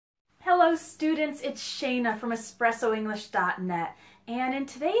Hello students, it's Shayna from EspressoEnglish.net, and in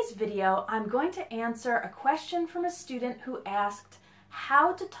today's video I'm going to answer a question from a student who asked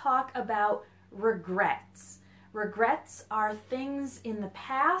how to talk about regrets. Regrets are things in the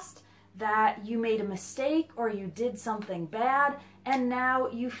past that you made a mistake or you did something bad and now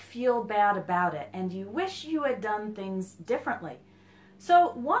you feel bad about it and you wish you had done things differently.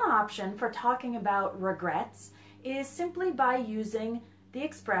 So one option for talking about regrets is simply by using the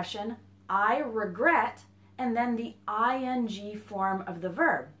expression I regret and then the ing form of the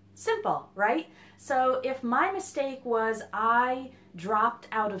verb. Simple, right? So if my mistake was I dropped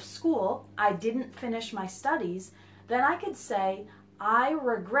out of school, I didn't finish my studies, then I could say I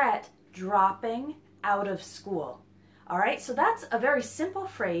regret dropping out of school. All right, so that's a very simple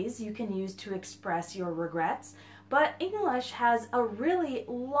phrase you can use to express your regrets, but English has a really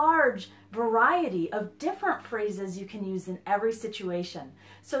large variety of different phrases you can use in every situation.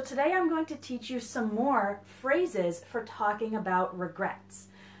 So today I'm going to teach you some more phrases for talking about regrets.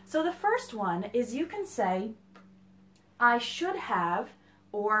 So the first one is you can say, I should have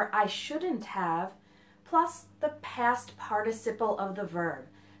or I shouldn't have, plus the past participle of the verb.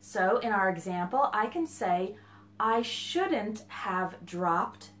 So in our example, I can say, I shouldn't have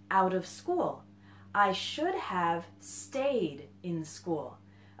dropped out of school. I should have stayed in school.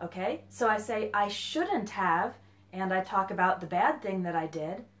 Okay, so I say I shouldn't have, and I talk about the bad thing that I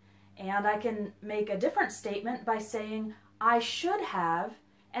did, and I can make a different statement by saying I should have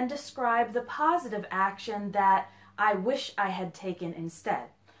and describe the positive action that I wish I had taken instead.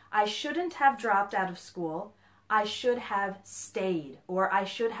 I shouldn't have dropped out of school. I should have stayed, or I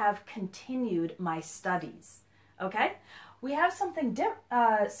should have continued my studies. Okay? We have something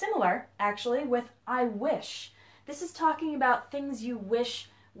similar, actually, with I wish. This is talking about things you wish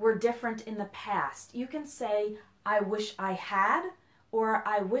were different in the past. You can say, I wish I had, or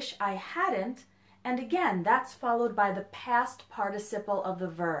I wish I hadn't, and again, that's followed by the past participle of the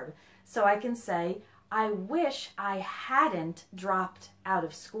verb. So I can say, I wish I hadn't dropped out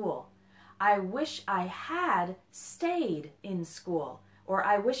of school. I wish I had stayed in school, or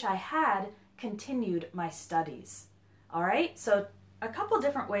I wish I had continued my studies. All right, so a couple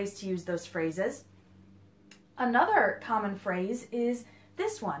different ways to use those phrases. Another common phrase is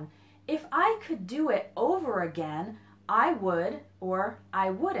this one. If I could do it over again, I would or I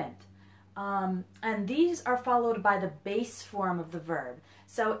wouldn't. And these are followed by the base form of the verb.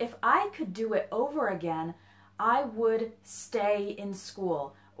 So if I could do it over again, I would stay in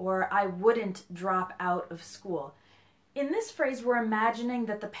school or I wouldn't drop out of school. In this phrase, we're imagining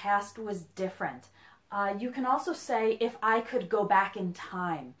that the past was different. You can also say, if I could go back in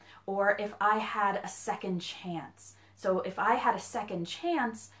time, or if I had a second chance. So if I had a second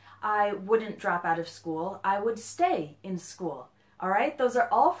chance, I wouldn't drop out of school, I would stay in school. All right, those are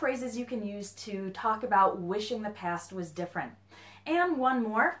all phrases you can use to talk about wishing the past was different. And one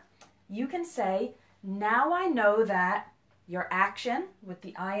more, you can say, now I know that your action, with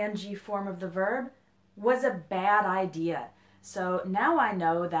the ing form of the verb, was a bad idea. So now I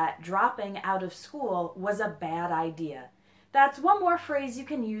know that dropping out of school was a bad idea. That's one more phrase you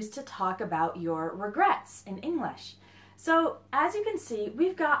can use to talk about your regrets in English. So as you can see,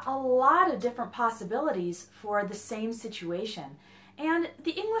 we've got a lot of different possibilities for the same situation. And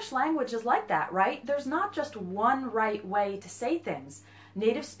the English language is like that, right? There's not just one right way to say things.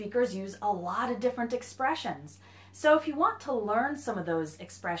 Native speakers use a lot of different expressions. So if you want to learn some of those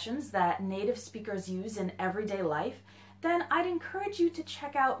expressions that native speakers use in everyday life, then I'd encourage you to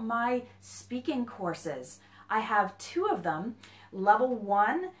check out my speaking courses. I have 2 of them. Level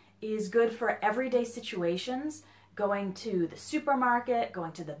 1 is good for everyday situations, going to the supermarket,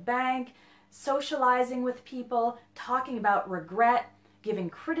 going to the bank, socializing with people, talking about regret, giving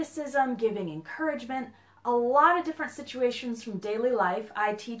criticism, giving encouragement, a lot of different situations from daily life.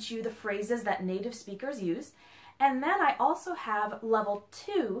 I teach you the phrases that native speakers use. And then I also have level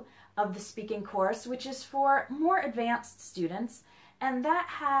 2 of the speaking course, which is for more advanced students, and that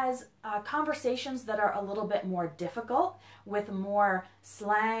has conversations that are a little bit more difficult with more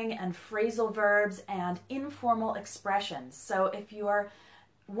slang and phrasal verbs and informal expressions. So if you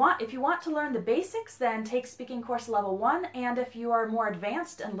want to learn the basics, then take speaking course level 1, and if you are more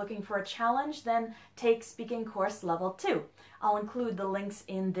advanced and looking for a challenge, then take speaking course level 2. I'll include the links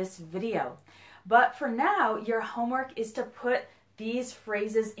in this video. But for now, your homework is to put these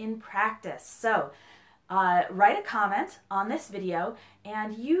phrases in practice. So write a comment on this video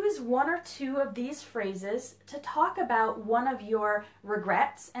and use 1 or 2 of these phrases to talk about one of your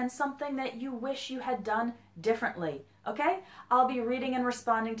regrets and something that you wish you had done differently. Okay? I'll be reading and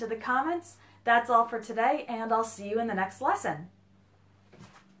responding to the comments. That's all for today, and I'll see you in the next lesson.